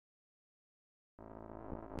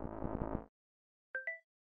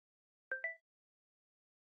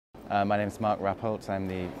My name is Rappolt. I'm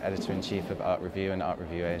the editor-in-chief of Art Review and Art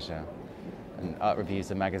Review Asia. And Art Review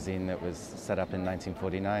is a magazine that was set up in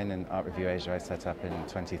 1949, and Art Review Asia I set up in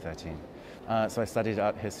 2013. So I studied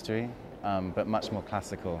art history, but much more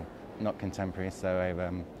classical, not contemporary. So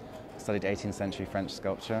I studied 18th century French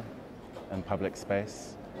sculpture and public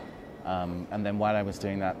space. And then while I was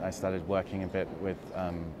doing that, I started working a bit with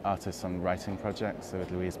artists on writing projects, so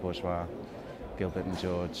with Louise Bourgeois, Gilbert and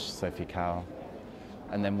George, Sophie Calle,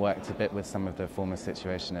 and then worked a bit with some of the former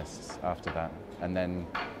situationists after that, and then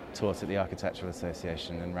taught at the Architectural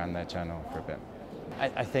Association and ran their journal for a bit.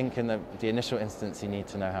 I think in the initial instance you need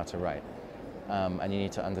to know how to write, and you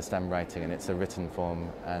need to understand writing, and it's a written form,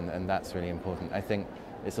 and that's really important. I think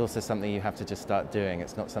it's also something you have to just start doing.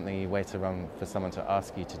 It's not something you wait around for someone to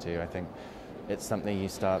ask you to do. I think it's something you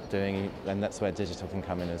start doing, and that's where digital can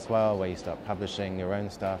come in as well, where you start publishing your own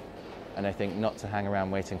stuff. And I think not to hang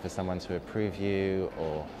around waiting for someone to approve you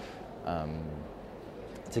or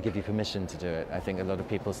to give you permission to do it. I think a lot of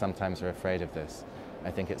people sometimes are afraid of this.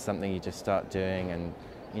 I think it's something you just start doing, and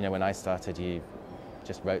you know, when I started, you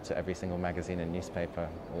just wrote to every single magazine and newspaper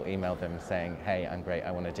or emailed them saying, hey, I'm great,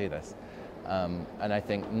 I want to do this. And I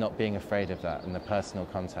think not being afraid of that and the personal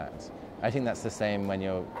contact. I think that's the same when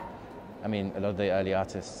you're, I mean, a lot of the early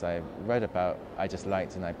artists I wrote about, I just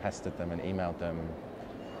liked and I pestered them and emailed them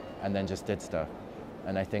and then just did stuff.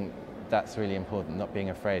 And I think that's really important, not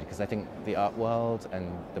being afraid, because I think the art world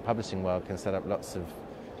and the publishing world can set up lots of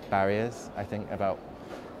barriers, I think, about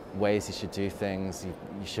ways you should do things.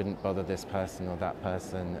 You shouldn't bother this person or that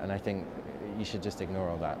person, and I think you should just ignore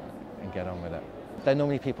all that and get on with it. They're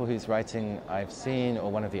normally people whose writing I've seen,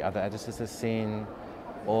 or one of the other editors has seen,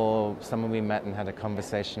 or someone we met and had a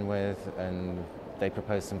conversation with and they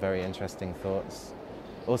proposed some very interesting thoughts.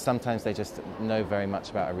 Or sometimes they just know very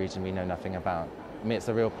much about a region we know nothing about. I mean, it's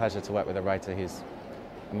a real pleasure to work with a writer who's,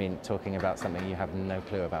 I mean, talking about something you have no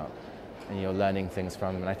clue about, and you're learning things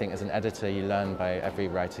from them. And I think as an editor, you learn by every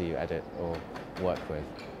writer you edit or work with.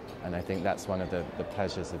 And I think that's one of the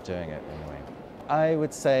pleasures of doing it, in a way. I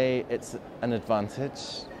would say it's an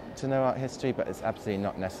advantage to know art history, but it's absolutely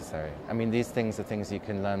not necessary. I mean, these things are things you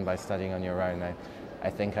can learn by studying on your own. I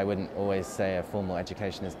think I wouldn't always say a formal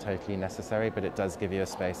education is totally necessary, but it does give you a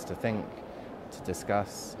space to think, to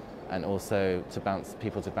discuss, and also to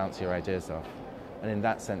people to bounce your ideas off. And in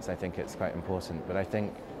that sense, I think it's quite important. But I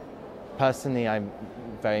think, personally, I'm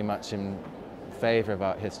very much in favour of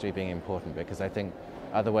art history being important, because I think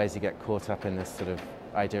otherwise you get caught up in this sort of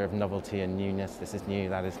idea of novelty and newness. This is new,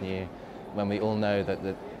 that is new, when we all know that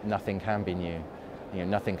nothing can be new. You know,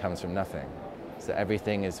 nothing comes from nothing. So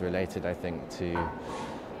everything is related, I think, to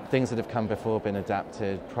things that have come before, been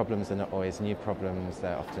adapted. Problems are not always new problems.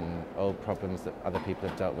 They're often old problems that other people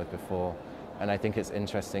have dealt with before. And I think it's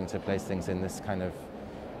interesting to place things in this kind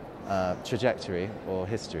of trajectory or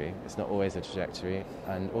history. It's not always a trajectory.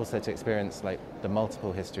 And also to experience like the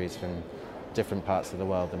multiple histories from different parts of the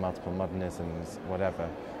world, the multiple modernisms, whatever.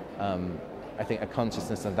 I think a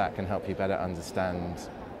consciousness of that can help you better understand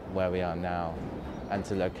where we are now, and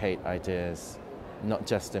to locate ideas not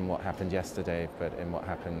just in what happened yesterday, but in what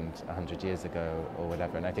happened 100 years ago or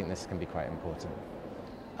whatever. And I think this can be quite important.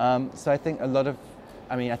 So I think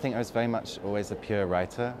I think I was very much always a pure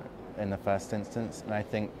writer in the first instance. And I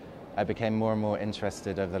think I became more and more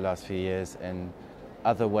interested over the last few years in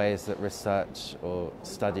other ways that research or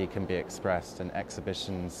study can be expressed. And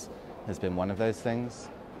exhibitions has been one of those things.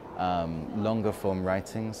 Longer form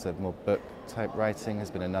writing, so more book type writing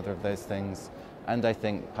has been another of those things. And I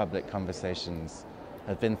think public conversations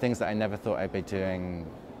have been things that I never thought I'd be doing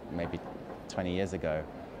maybe 20 years ago,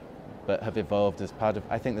 but have evolved as part of,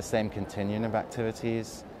 I think, the same continuum of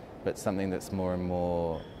activities, but something that's more and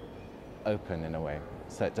more open in a way.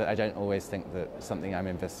 So I don't always think that something I'm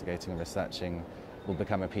investigating and researching will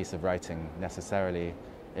become a piece of writing necessarily.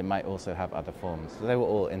 It might also have other forms. So they will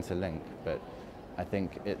all interlink, but I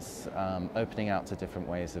think it's opening out to different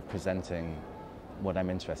ways of presenting what I'm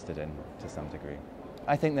interested in to some degree.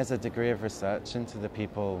 I think there's a degree of research into the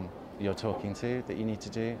people you're talking to that you need to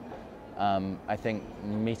do. I think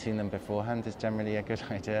meeting them beforehand is generally a good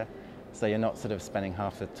idea, so you're not sort of spending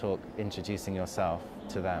half the talk introducing yourself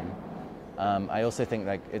to them. I also think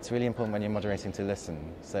like it's really important when you're moderating to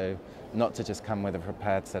listen, so not to just come with a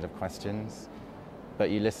prepared set of questions, but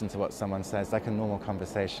you listen to what someone says like a normal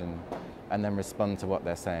conversation, and then respond to what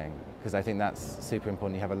they're saying, because I think that's super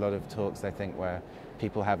important. You have a lot of talks, I think, where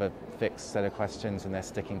people have a fixed set of questions and they're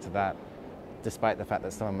sticking to that, despite the fact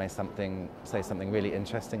that someone may say something really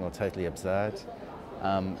interesting or totally absurd.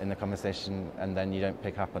 in the conversation, and then you don't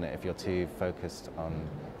pick up on it if you're too focused on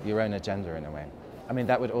your own agenda in a way. I mean,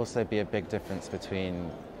 that would also be a big difference between,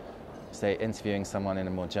 say, interviewing someone in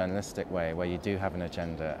a more journalistic way, where you do have an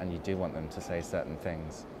agenda and you do want them to say certain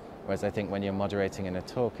things. Whereas I think when you're moderating in a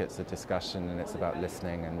talk, it's a discussion and it's about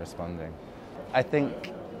listening and responding. I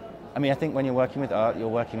think when you're working with art, you're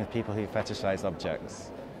working with people who fetishize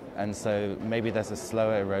objects. And so maybe there's a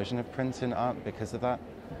slower erosion of print in art because of that.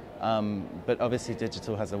 But obviously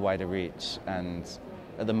digital has a wider reach, and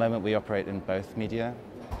at the moment we operate in both media.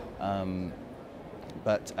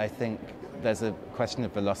 But I think there's a question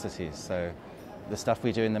of velocities. So the stuff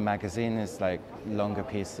we do in the magazine is like longer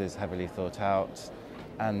pieces, heavily thought out,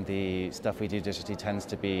 and the stuff we do digitally tends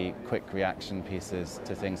to be quick reaction pieces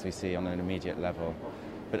to things we see on an immediate level.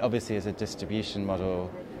 But obviously as a distribution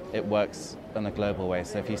model, it works on a global way.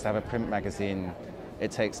 So if you used to have a print magazine,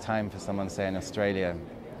 it takes time for someone, say, in Australia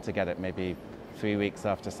to get it, maybe 3 weeks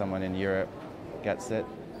after someone in Europe gets it.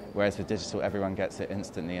 Whereas with digital, everyone gets it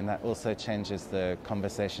instantly. And that also changes the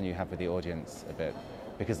conversation you have with the audience a bit,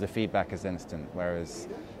 because the feedback is instant. Whereas,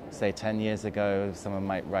 say, 10 years ago, someone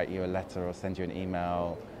might write you a letter or send you an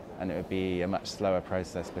email, and it would be a much slower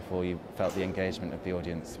process before you felt the engagement of the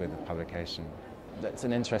audience with the publication. That's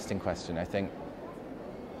an interesting question. I think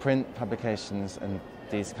print publications and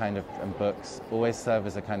these kind of books always serve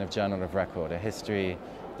as a kind of journal of record, a history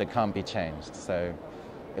that can't be changed. So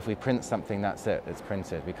if we print something, that's it, it's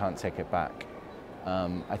printed, we can't take it back.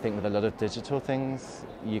 I think with a lot of digital things,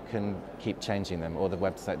 you can keep changing them, or the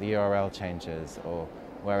website, the URL changes, or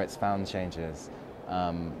where it's found changes.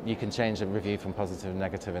 You can change a review from positive to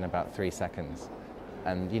negative in about 3 seconds.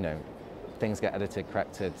 And, you know, things get edited,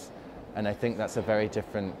 corrected. And I think that's a very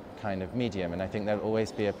different kind of medium. And I think there'll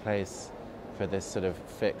always be a place for this sort of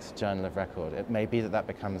fixed journal of record. It may be that that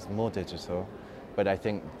becomes more digital, but I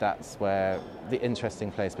think that's where the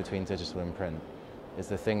interesting place between digital and print is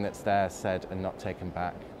the thing that's there, said, and not taken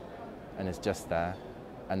back, and is just there,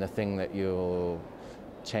 and the thing that you're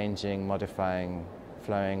changing, modifying,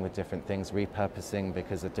 flowing with different things, repurposing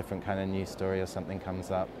because a different kind of news story or something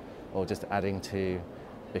comes up, or just adding to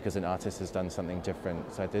because an artist has done something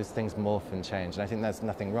different. So those things morph and change, and I think there's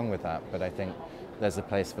nothing wrong with that, but I think there's a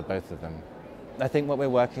place for both of them. I think what we're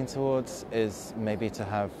working towards is maybe to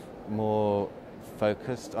have more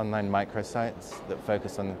focused online microsites that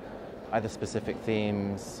focus on either specific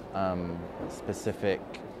themes, specific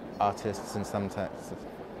artists, and sometimes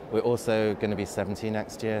we're also going to be 70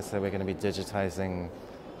 next year, so we're going to be digitizing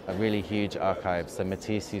a really huge archive. So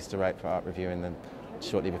Matisse used to write for Art Review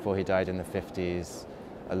shortly before he died in the 50s.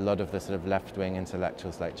 A lot of the sort of left-wing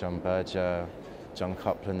intellectuals like John Berger, John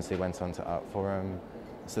Copland, who went on to Art Forum.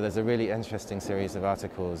 So there's a really interesting series of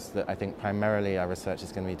articles that I think primarily our research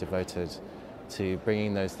is going to be devoted to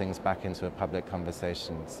bringing those things back into a public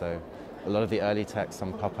conversation. So a lot of the early texts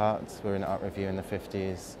on pop art were in Art Review in the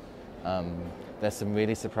 50s. There's some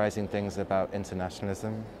really surprising things about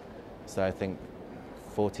internationalism. So I think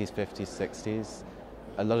 40s, 50s, 60s,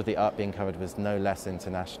 a lot of the art being covered was no less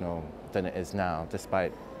international than it is now,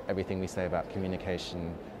 despite everything we say about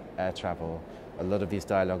communication, air travel. A lot of these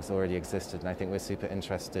dialogues already existed, and I think we're super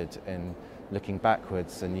interested in looking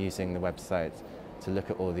backwards and using the website to look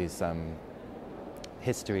at all these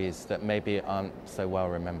histories that maybe aren't so well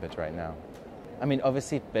remembered right now. I mean,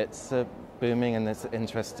 obviously bits are booming, and there's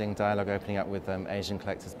interesting dialogue opening up with Asian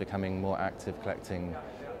collectors becoming more active collecting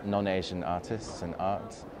non-Asian artists and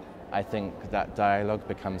art. I think that dialogue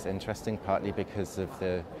becomes interesting partly because of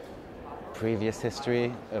the previous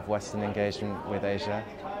history of Western engagement with Asia,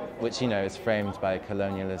 which, you know, is framed by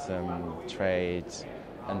colonialism, trade,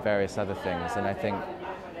 and various other things. And I think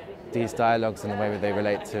these dialogues and the way they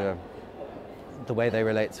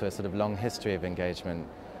relate to a sort of long history of engagement,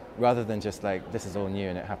 rather than just like, this is all new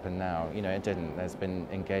and it happened now. You know, it didn't. There's been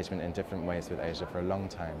engagement in different ways with Asia for a long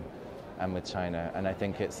time, and with China. And I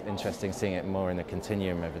think it's interesting seeing it more in a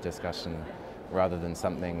continuum of a discussion rather than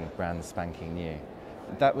something brand spanking new.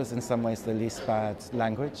 That was in some ways the least bad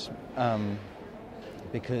language,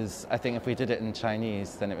 because I think if we did it in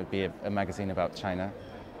Chinese, then it would be a magazine about China.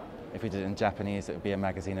 If we did it in Japanese, it would be a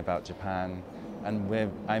magazine about Japan.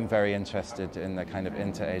 And I'm very interested in the kind of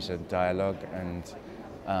inter-Asia dialogue and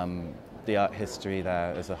the art history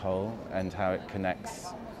there as a whole, and how it connects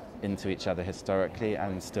into each other historically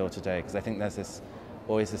and still today. Because I think there's this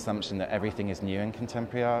always assumption that everything is new in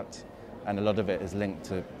contemporary art, and a lot of it is linked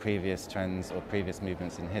to previous trends or previous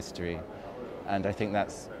movements in history. And I think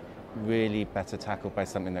that's really better tackled by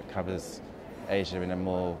something that covers Asia in a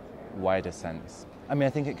more wider sense. I mean,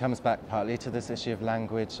 I think it comes back partly to this issue of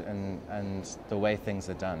language and the way things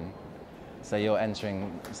are done. So you're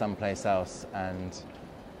entering someplace else, and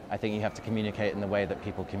I think you have to communicate in the way that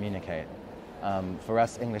people communicate. For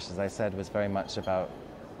us, English, as I said, was very much about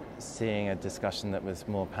seeing a discussion that was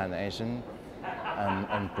more Pan-Asian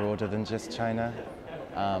and broader than just China.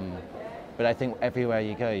 But I think everywhere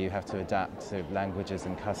you go, you have to adapt to languages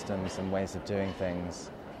and customs and ways of doing things.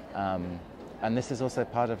 And this is also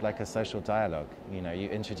part of like a social dialogue. You know, you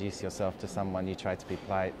introduce yourself to someone, you try to be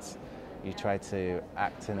polite, you try to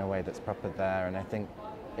act in a way that's proper there. And I think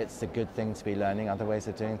it's a good thing to be learning other ways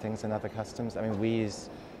of doing things and other customs. I mean, we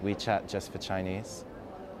use WeChat just for Chinese,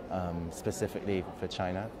 specifically for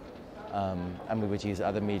China. And we would use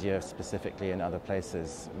other media specifically in other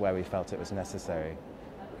places where we felt it was necessary.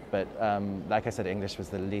 But like I said, English was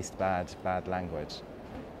the least bad language.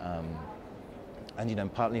 And you know,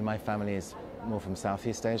 partly my family is more from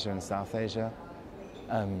Southeast Asia and South Asia.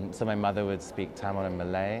 So my mother would speak Tamil and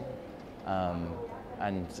Malay.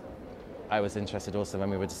 And I was interested also when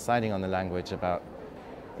we were deciding on the language about,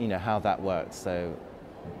 you know, how that worked. So,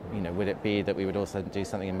 you know, would it be that we would also do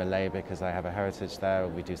something in Malay because I have a heritage there, or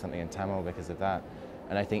we do something in Tamil because of that?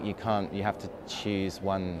 And I think you have to choose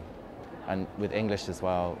one. And with English as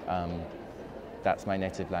well, that's my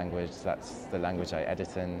native language, that's the language I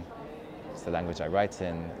edit in, it's the language I write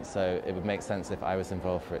in, so it would make sense if I was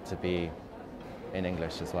involved for it to be in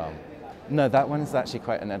English as well. No, that one is actually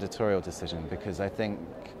quite an editorial decision, because I think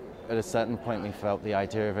at a certain point we felt the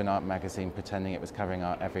idea of an art magazine pretending it was covering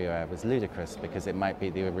art everywhere was ludicrous, because it might be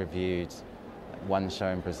they were reviewed one show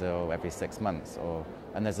in Brazil every 6 months,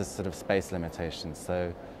 and there's a sort of space limitation.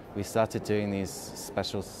 So we started doing these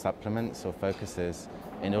special supplements or focuses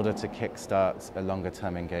in order to kickstart a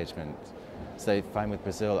longer-term engagement. So fine with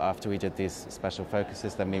Brazil, after we did these special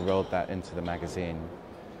focuses, then we rolled that into the magazine.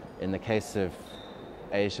 In the case of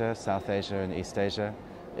Asia, South Asia and East Asia,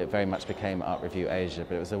 it very much became Art Review Asia,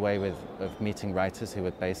 but it was a way of meeting writers who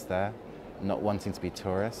were based there, not wanting to be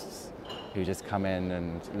tourists, who just come in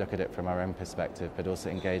and look at it from our own perspective, but also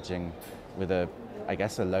engaging with I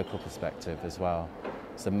guess a local perspective as well.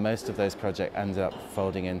 So most of those projects end up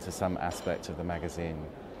folding into some aspect of the magazine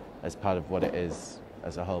as part of what it is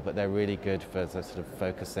as a whole, but they're really good for the sort of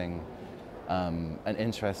focusing an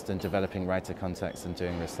interest in developing writer contacts and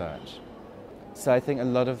doing research. So I think a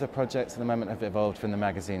lot of the projects at the moment have evolved from the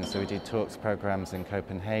magazine. So we do talks programs in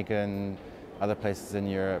Copenhagen, other places in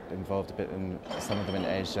Europe, involved a bit in some of them in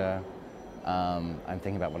Asia. I'm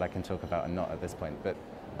thinking about what I can talk about and not at this point, but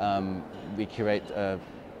we curate a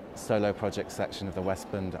solo project section of the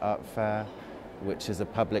West Bund Art Fair, which is a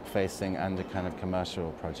public-facing and a kind of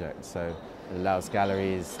commercial project. So it allows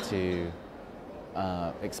galleries to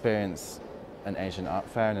experience an Asian art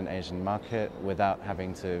fair and an Asian market without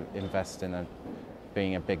having to invest in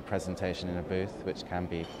being a big presentation in a booth, which can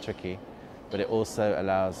be tricky. But it also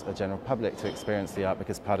allows a general public to experience the art,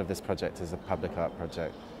 because part of this project is a public art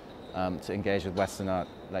project, to engage with Western art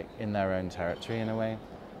like in their own territory in a way,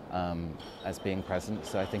 as being present.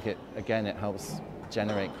 So I think it helps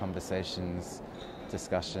generate conversations,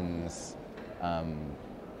 discussions,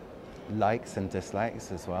 likes and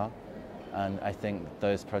dislikes as well. And I think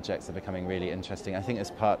those projects are becoming really interesting. I think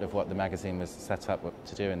it's part of what the magazine was set up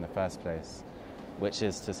to do in the first place, which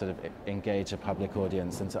is to sort of engage a public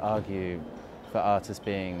audience and to argue for art as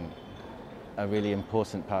being a really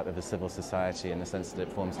important part of the civil society, in the sense that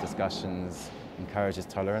it forms discussions, encourages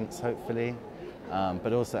tolerance, hopefully,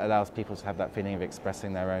 but also allows people to have that feeling of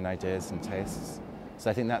expressing their own ideas and tastes. So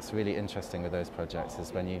I think that's really interesting with those projects,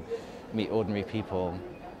 is when you meet ordinary people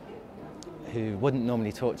who wouldn't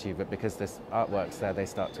normally talk to you, but because this artwork's there, they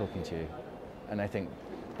start talking to you. And I think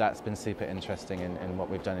that's been super interesting in what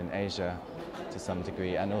we've done in Asia to some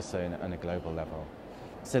degree, and also on a global level.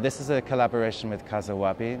 So this is a collaboration with Casa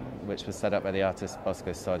Wabi, which was set up by the artist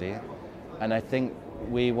Bosco Sodi. And I think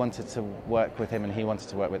we wanted to work with him and he wanted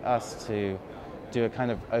to work with us to do a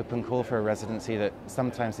kind of open call for a residency. That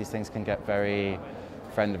sometimes these things can get very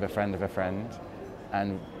friend of a friend of a friend.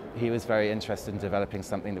 And he was very interested in developing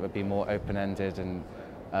something that would be more open-ended and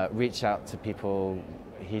reach out to people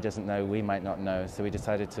he doesn't know, we might not know. So we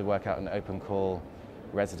decided to work out an open call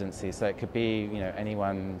residency. So it could be, you know,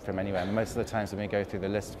 anyone from anywhere. And most of the times when we go through the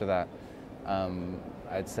list for that,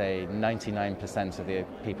 I'd say 99% of the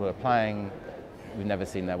people applying, we've never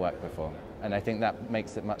seen their work before. And I think that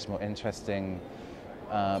makes it much more interesting,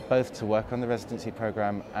 both to work on the residency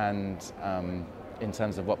program and in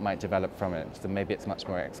terms of what might develop from it. So maybe it's much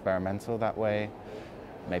more experimental that way.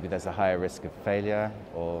 Maybe there's a higher risk of failure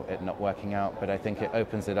or it not working out, but I think it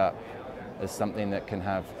opens it up as something that can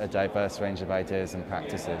have a diverse range of ideas and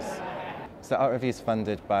practices. So Art Review is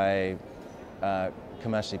funded by,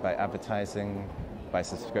 commercially by advertising, by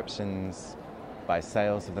subscriptions, by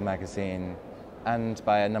sales of the magazine, and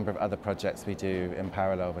by a number of other projects we do in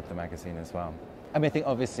parallel with the magazine as well. I mean, I think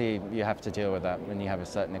obviously you have to deal with that when you have a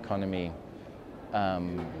certain economy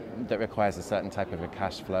that requires a certain type of a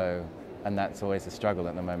cash flow, and that's always a struggle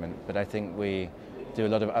at the moment. But I think we do a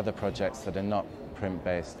lot of other projects that are not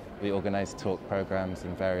print-based. We organize talk programs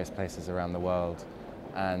in various places around the world,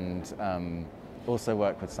 and also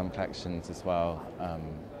work with some collections as well,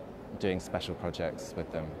 doing special projects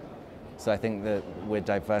with them. So I think that we're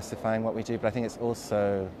diversifying what we do, but I think it's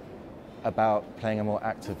also about playing a more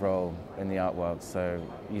active role in the art world. So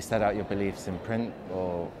you set out your beliefs in print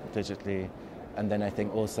or digitally, and then I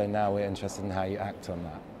think also now we're interested in how you act on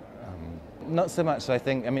that. Not so much, I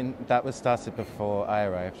mean, that was started before I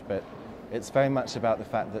arrived, but it's very much about the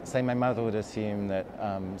fact that, say, my mother would assume that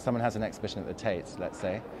someone has an exhibition at the Tate, let's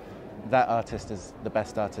say, that artist is the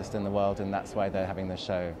best artist in the world and that's why they're having the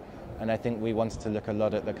show. And I think we wanted to look a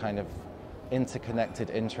lot at the kind of interconnected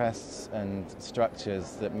interests and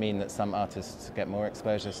structures that mean that some artists get more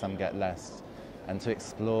exposure, some get less, and to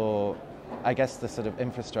explore, I guess, the sort of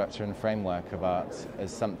infrastructure and framework of art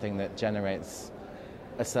as something that generates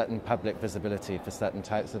a certain public visibility for certain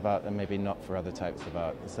types of art and maybe not for other types of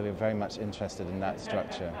art. So we're very much interested in that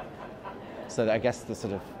structure. So I guess the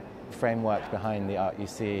sort of framework behind the art you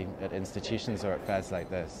see at institutions or at fairs like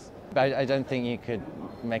this. But I don't think you could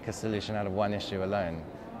make a solution out of one issue alone.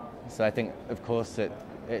 So I think, of course, it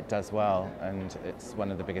does well, and it's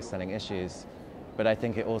one of the biggest selling issues. But I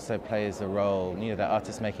think it also plays a role, you know, there are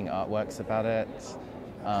artists making artworks about it.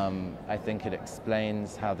 I think it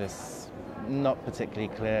explains how this not particularly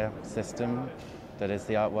clear system that is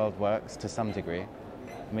the art world works to some degree.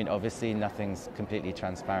 I mean, obviously nothing's completely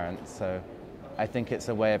transparent, so I think it's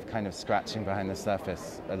a way of kind of scratching behind the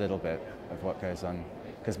surface a little bit of what goes on.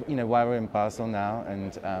 Because, you know, while we're in Basel now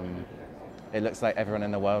and it looks like everyone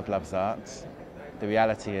in the world loves art, the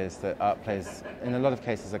reality is that art plays, in a lot of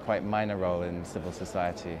cases, a quite minor role in civil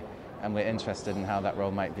society, and we're interested in how that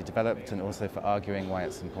role might be developed and also for arguing why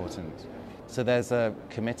it's important. So there's a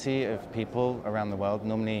committee of people around the world,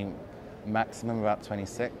 normally maximum about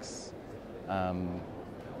 26,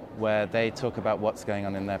 where they talk about what's going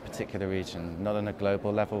on in their particular region, not on a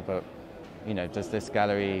global level, but, you know, does this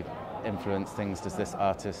gallery influence things? Does this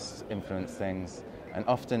artist influence things? And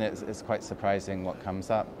often it's quite surprising what comes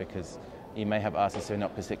up, because you may have artists who are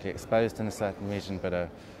not particularly exposed in a certain region, but are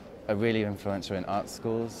really influential in art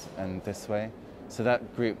schools and this way. So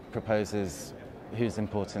that group proposes who's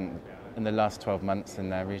important in the last 12 months in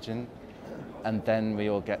their region. And then we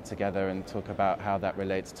all get together and talk about how that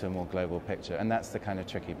relates to a more global picture. And that's the kind of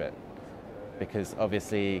tricky bit, because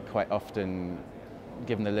obviously quite often,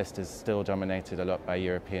 given the list is still dominated a lot by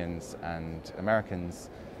Europeans and Americans,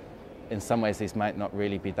 in some ways these might not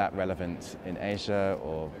really be that relevant in Asia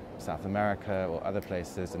or South America or other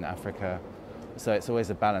places in Africa. So it's always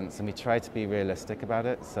a balance, and we try to be realistic about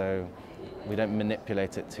it, so we don't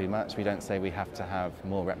manipulate it too much. We don't say we have to have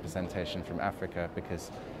more representation from Africa,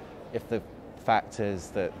 because if the fact is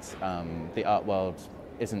that the art world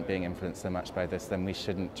isn't being influenced so much by this, then we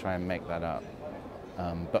shouldn't try and make that up.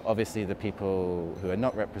 But obviously the people who are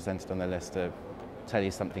not represented on the list tell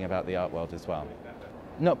you something about the art world as well.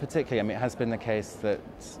 Not particularly. I mean, it has been the case that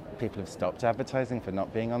people have stopped advertising for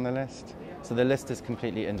not being on the list. So the list is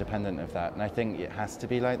completely independent of that, and I think it has to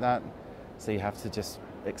be like that. So you have to just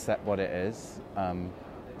accept what it is.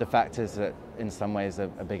 The fact is that in some ways a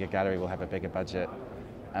bigger gallery will have a bigger budget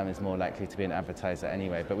and is more likely to be an advertiser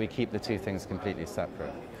anyway, but we keep the two things completely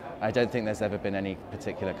separate. I don't think there's ever been any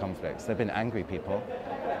particular conflicts. There have been angry people,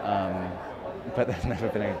 but there's never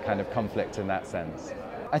been a kind of conflict in that sense.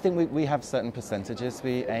 I think we have certain percentages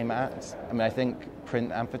we aim at. I mean, I think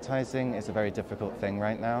print advertising is a very difficult thing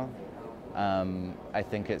right now. I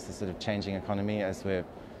think it's a sort of changing economy as we're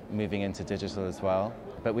moving into digital as well.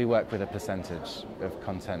 But we work with a percentage of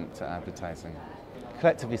content to advertising.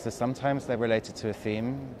 Collectively, so sometimes they're related to a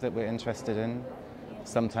theme that we're interested in.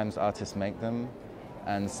 Sometimes artists make them.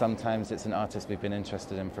 And sometimes it's an artist we've been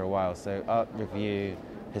interested in for a while. So Art Review,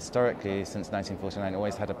 historically, since 1949,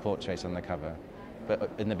 always had a portrait on the cover.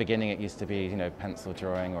 But in the beginning, it used to be, you know, pencil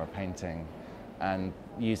drawing or a painting. And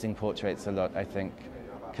using portraits a lot, I think,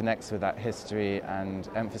 connects with that history and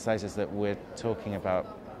emphasizes that we're talking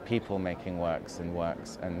about people making works.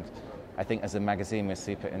 And I think as a magazine, we're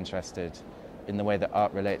super interested in the way that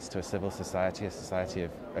art relates to a civil society,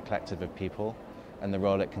 a collective of people, and the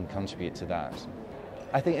role it can contribute to that.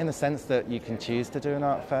 I think in the sense that you can choose to do an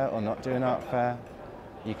art fair or not do an art fair.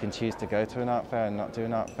 You can choose to go to an art fair and not do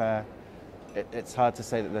an art fair. it's hard to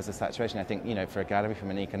say that there's a saturation. I think, for a gallery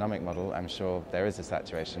from an economic model, I'm sure there is a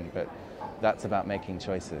saturation, but that's about making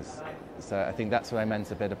choices. So I think that's what I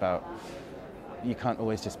meant a bit about, you can't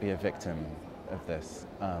always just be a victim of this.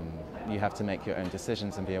 You have to make your own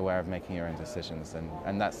decisions and be aware of making your own decisions,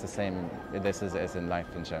 and that's the same in this as it is in life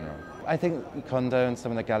in general. I think Kondo and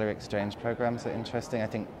some of the gallery exchange programs are interesting. I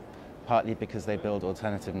think partly because they build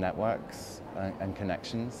alternative networks and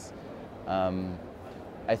connections.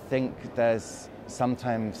 I think there's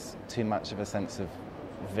sometimes too much of a sense of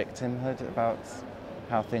victimhood about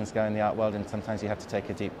how things go in the art world, and sometimes you have to take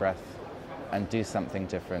a deep breath and do something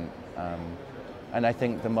different. And I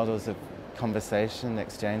think the models of conversation,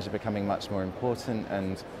 exchange are becoming much more important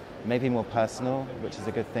and maybe more personal, which is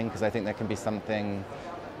a good thing, because I think there can be something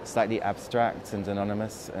slightly abstract and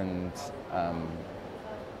anonymous and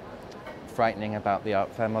frightening about the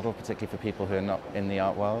art fair model, particularly for people who are not in the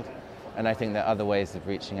art world. And I think there are other ways of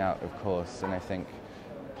reaching out, of course, and I think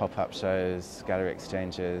pop-up shows, gallery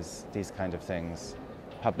exchanges, these kind of things.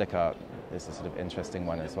 Public art is a sort of interesting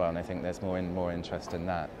one as well, and I think there's more and more interest in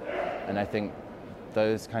that. And I think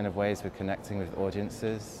those kind of ways of connecting with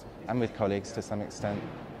audiences and with colleagues to some extent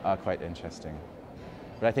are quite interesting.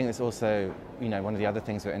 But I think it's also, one of the other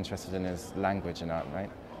things we're interested in is language in art, right?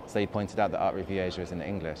 So you pointed out that Art Review Asia is in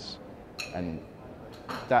English, and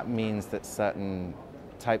that means that certain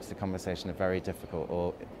types of conversation are very difficult,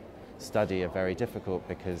 or study are very difficult,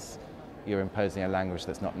 because you're imposing a language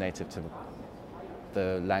that's not native to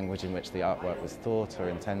the language in which the artwork was thought or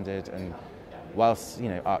intended. And whilst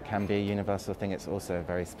art can be a universal thing, it's also a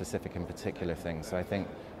very specific and particular thing. So I think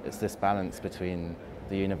it's this balance between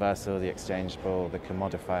the universal, the exchangeable, the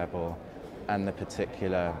commodifiable, and the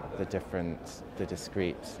particular, the different, the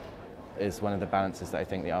discrete, is one of the balances that I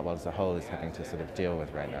think the art world as a whole is having to sort of deal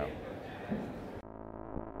with right now.